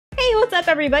What's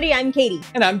up, everybody? I'm Katie.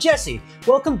 And I'm Jesse.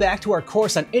 Welcome back to our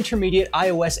course on intermediate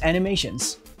iOS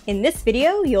animations. In this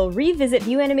video, you'll revisit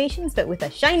View animations, but with a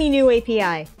shiny new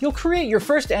API. You'll create your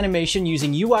first animation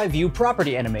using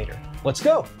UIViewPropertyAnimator. Let's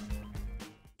go.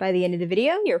 By the end of the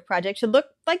video, your project should look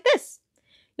like this.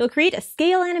 You'll create a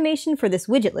scale animation for this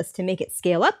widget list to make it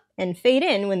scale up and fade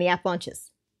in when the app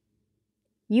launches.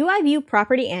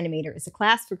 UIViewPropertyAnimator is a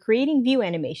class for creating view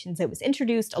animations that was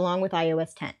introduced along with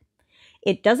iOS 10.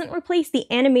 It doesn't replace the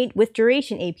animate with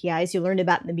duration APIs you learned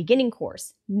about in the beginning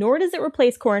course, nor does it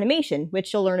replace core animation,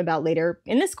 which you'll learn about later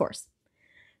in this course.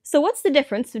 So what's the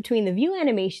difference between the view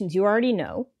animations you already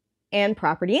know and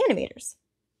property animators?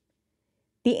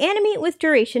 The animate with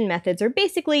duration methods are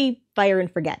basically fire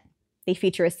and forget. They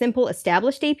feature a simple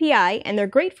established API, and they're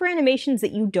great for animations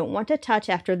that you don't want to touch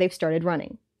after they've started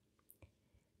running.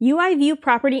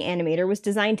 UIViewPropertyAnimator was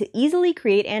designed to easily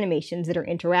create animations that are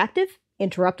interactive,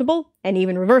 interruptible, and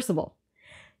even reversible.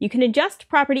 You can adjust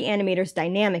property animators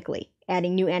dynamically,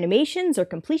 adding new animations or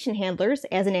completion handlers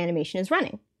as an animation is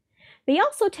running. They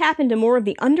also tap into more of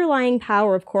the underlying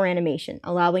power of core animation,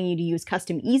 allowing you to use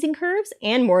custom easing curves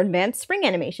and more advanced spring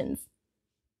animations.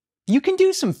 You can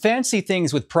do some fancy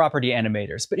things with property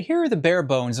animators, but here are the bare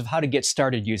bones of how to get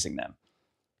started using them.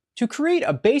 To create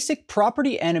a basic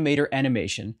property animator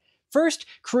animation, first,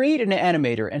 create an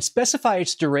animator and specify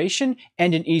its duration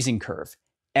and an easing curve.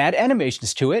 Add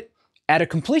animations to it, add a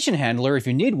completion handler if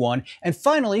you need one, and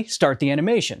finally, start the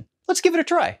animation. Let's give it a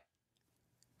try.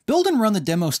 Build and run the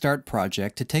demo start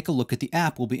project to take a look at the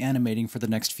app we'll be animating for the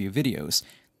next few videos.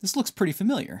 This looks pretty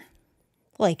familiar.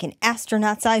 Like an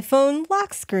astronaut's iPhone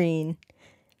lock screen.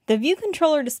 The view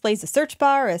controller displays a search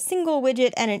bar, a single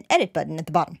widget, and an edit button at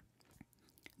the bottom.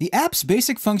 The app's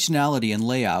basic functionality and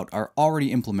layout are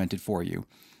already implemented for you.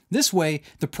 This way,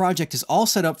 the project is all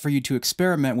set up for you to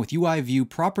experiment with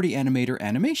UIViewPropertyAnimator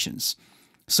animations.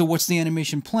 So what's the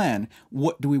animation plan?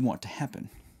 What do we want to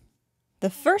happen? The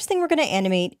first thing we're going to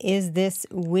animate is this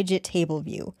widget table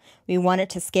view. We want it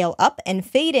to scale up and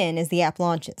fade in as the app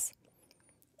launches.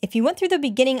 If you went through the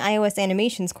beginning iOS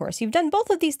animations course, you've done both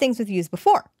of these things with views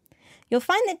before. You'll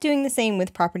find that doing the same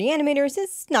with property animators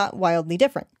is not wildly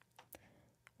different.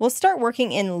 We'll start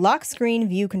working in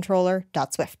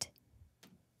lockscreenViewController.Swift.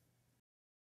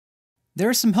 There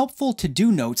are some helpful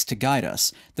to-do notes to guide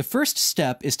us. The first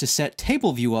step is to set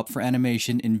table view up for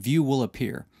animation in View Will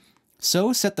Appear.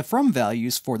 So set the from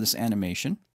values for this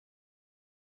animation.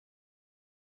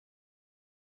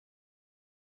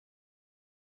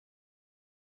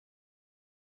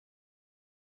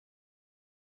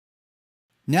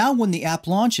 Now when the app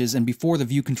launches and before the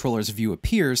view controller's view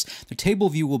appears, the table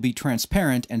view will be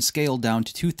transparent and scaled down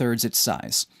to 2/3 its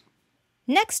size.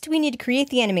 Next, we need to create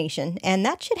the animation, and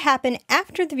that should happen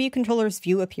after the view controller's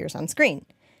view appears on screen.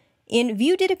 In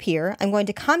View Did Appear, I'm going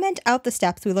to comment out the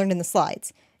steps we learned in the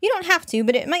slides. You don't have to,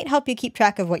 but it might help you keep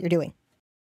track of what you're doing.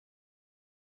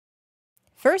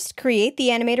 First, create the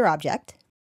animator object.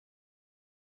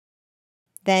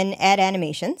 Then add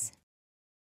animations.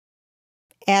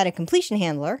 Add a completion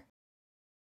handler.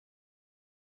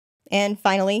 And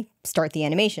finally, start the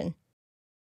animation.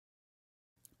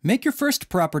 Make your first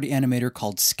property animator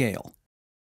called Scale.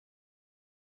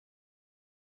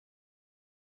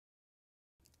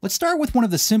 Let's start with one of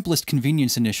the simplest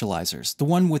convenience initializers, the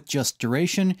one with just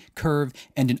duration, curve,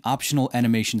 and an optional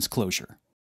animations closure.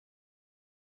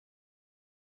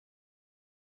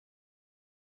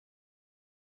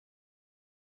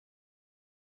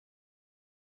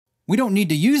 We don't need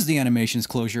to use the animations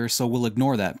closure, so we'll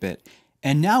ignore that bit.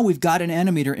 And now we've got an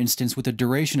animator instance with a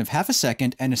duration of ½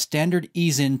 second and a standard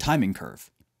ease-in timing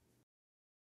curve.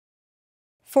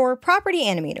 For property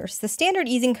animators, the standard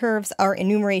easing curves are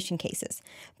enumeration cases,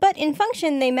 but in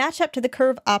function they match up to the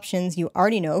curve options you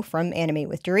already know from Animate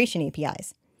with Duration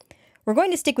APIs. We're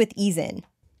going to stick with ease-in.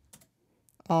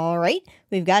 Alright,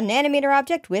 we've got an animator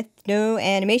object with no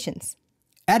animations.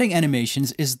 Adding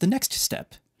animations is the next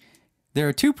step. There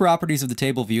are two properties of the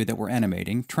table view that we're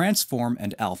animating, transform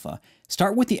and alpha.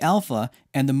 Start with the alpha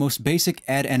and the most basic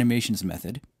add animations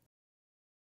method.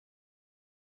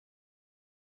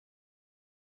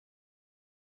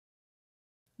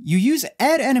 You use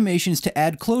add animations to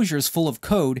add closures full of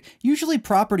code, usually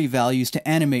property values to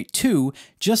animate to,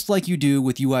 just like you do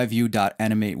with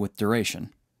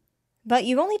UIView.AnimateWithDuration. But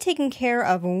you've only taken care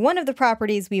of one of the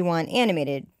properties we want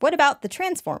animated. What about the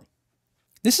transform?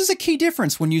 This is a key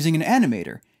difference when using an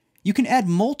animator. You can add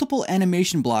multiple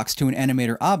animation blocks to an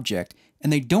animator object,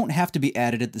 and they don't have to be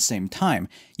added at the same time.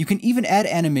 You can even add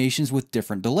animations with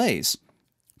different delays.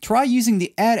 Try using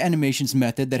the add animations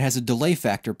method that has a delay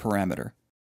factor parameter.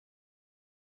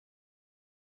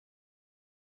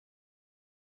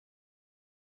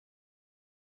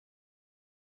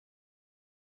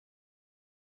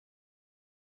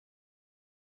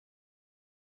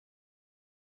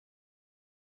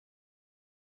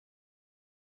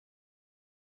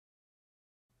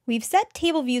 We've set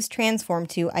table view's transform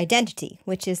to identity,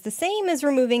 which is the same as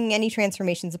removing any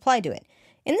transformations applied to it.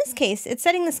 In this case, it's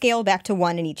setting the scale back to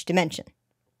 1 in each dimension.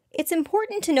 It's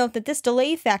important to note that this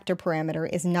delay factor parameter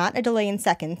is not a delay in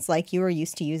seconds like you are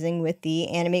used to using with the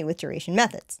animate with duration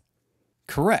methods.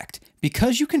 Correct.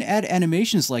 Because you can add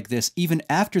animations like this even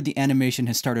after the animation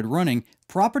has started running,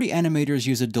 property animators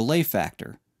use a delay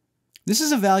factor. This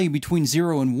is a value between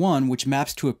 0 and 1 which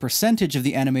maps to a percentage of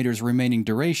the animator's remaining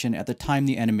duration at the time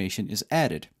the animation is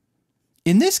added.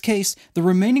 In this case, the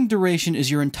remaining duration is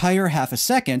your entire half a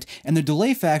second, and the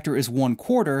delay factor is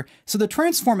 1/4, so the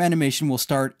transform animation will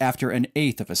start after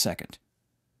 1/8 of a second.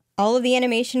 All of the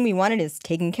animation we wanted is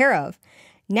taken care of.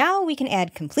 Now we can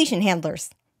add completion handlers.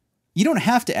 You don't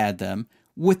have to add them.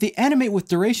 With the animate with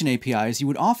duration APIs, you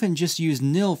would often just use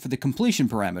nil for the completion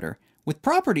parameter. With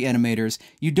property animators,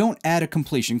 you don't add a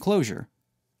completion closure.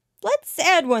 Let's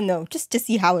add one though, just to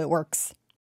see how it works.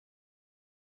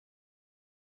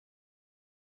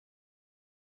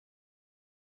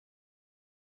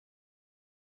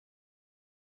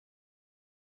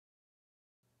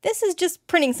 This is just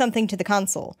printing something to the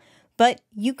console, but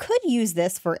you could use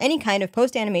this for any kind of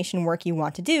post-animation work you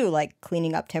want to do, like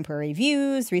cleaning up temporary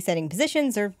views, resetting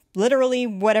positions, or literally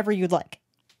whatever you'd like.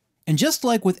 And just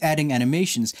like with adding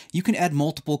animations, you can add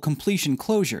multiple completion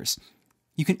closures.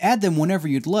 You can add them whenever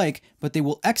you'd like, but they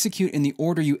will execute in the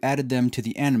order you added them to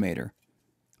the animator.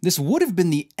 This would have been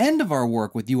the end of our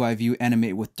work with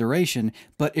UIViewAnimate with duration,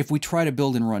 but if we try to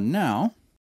build and run now,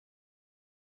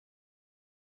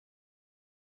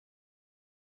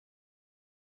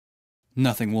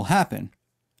 nothing will happen.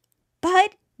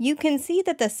 But you can see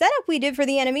that the setup we did for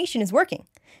the animation is working.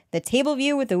 The table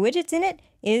view with the widgets in it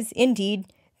is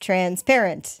indeed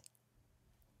transparent.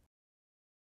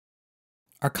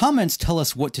 Our comments tell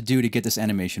us what to do to get this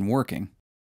animation working.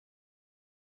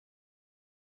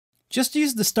 Just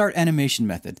use the start animation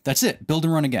method. That's it. Build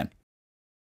and run again.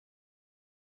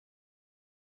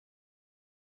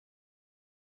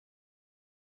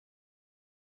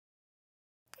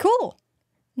 Cool.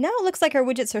 Now it looks like our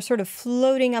widgets are sort of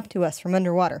floating up to us from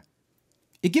underwater.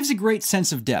 It gives a great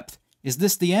sense of depth. Is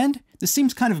this the end? This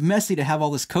seems kind of messy to have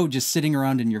all this code just sitting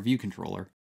around in your view controller.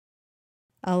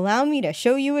 Allow me to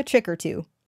show you a trick or two.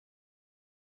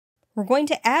 We're going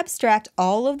to abstract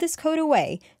all of this code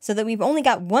away so that we've only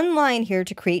got one line here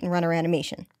to create and run our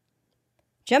animation.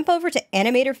 Jump over to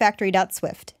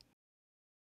animatorfactory.swift.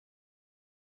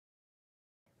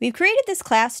 We've created this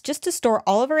class just to store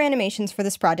all of our animations for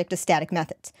this project as static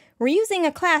methods. We're using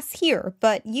a class here,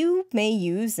 but you may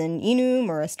use an enum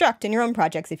or a struct in your own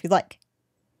projects if you'd like.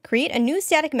 Create a new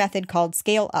static method called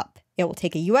scaleUp. It will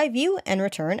take a UI view and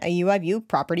return a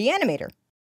UIViewPropertyAnimator.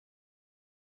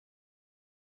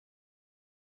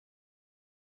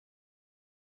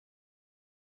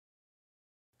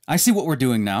 I see what we're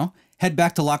doing now. Head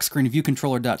back to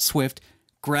lockscreenViewController.swift,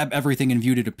 grab everything in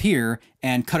view to appear,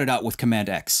 and cut it out with Command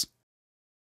X.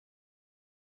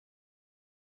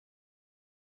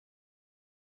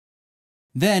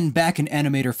 Then, back in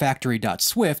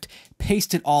AnimatorFactory.swift,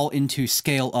 paste it all into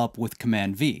scaleup with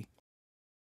Command V.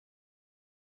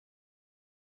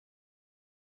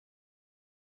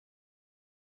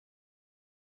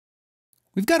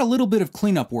 We've got a little bit of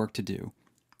cleanup work to do.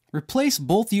 Replace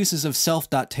both uses of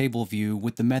self.TableView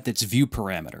with the method's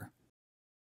viewParameter.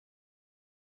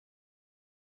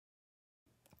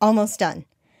 Almost done.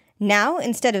 Now,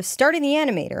 instead of starting the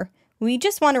animator, we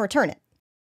just want to return it.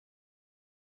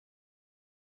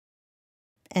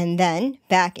 And then,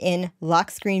 back in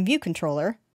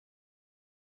LockScreenViewController,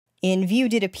 in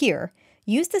ViewDidAppear,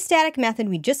 use the static method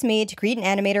we just made to create an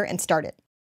animator and start it.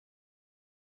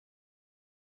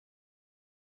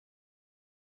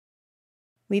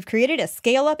 We've created a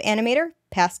scale-up animator,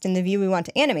 passed in the view we want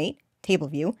to animate, table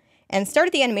view, and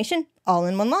started the animation all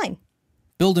in one line.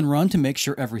 Build and run to make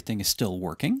sure everything is still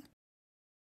working.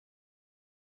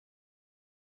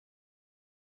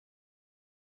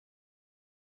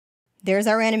 There's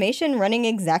our animation running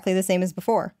exactly the same as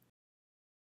before.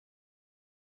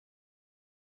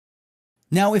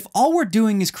 Now, if all we're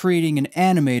doing is creating an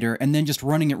animator and then just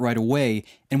running it right away,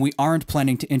 and we aren't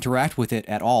planning to interact with it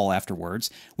at all afterwards,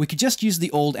 we could just use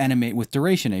the old Animate with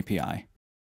Duration API.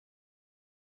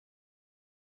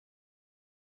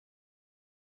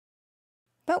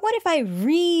 But what if I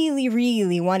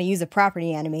really want to use a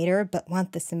property animator, but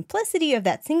want the simplicity of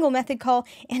that single method call,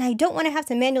 and I don't want to have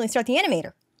to manually start the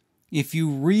animator? If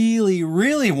you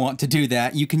really want to do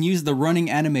that, you can use the running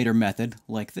animator method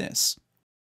like this.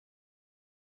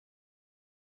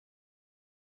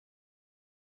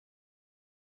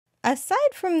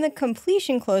 Aside from the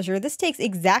completion closure, this takes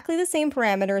exactly the same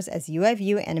parameters as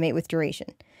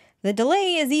UIViewAnimateWithDuration. The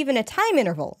delay is even a time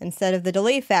interval instead of the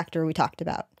delay factor we talked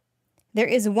about. There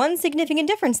is one significant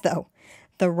difference though.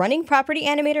 The running property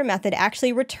animator method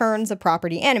actually returns a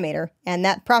property animator, and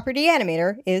that property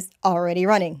animator is already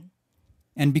running.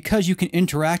 And because you can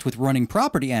interact with running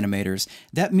property animators,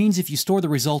 that means if you store the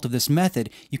result of this method,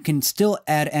 you can still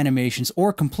add animations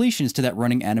or completions to that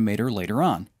running animator later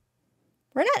on.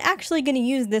 We're not actually going to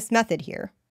use this method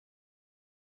here.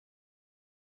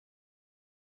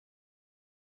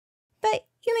 But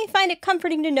you may find it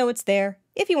comforting to know it's there,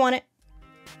 if you want it.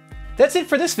 That's it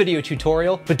for this video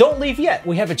tutorial, but don't leave yet,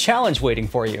 we have a challenge waiting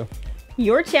for you.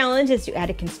 Your challenge is to add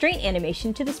a constraint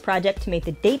animation to this project to make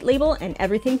the date label and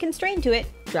everything constrained to it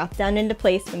drop down into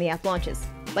place when the app launches.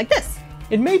 Like this.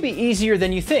 It may be easier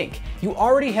than you think. You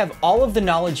already have all of the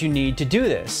knowledge you need to do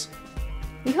this.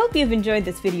 We hope you've enjoyed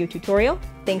this video tutorial.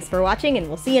 Thanks for watching, and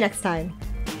we'll see you next time.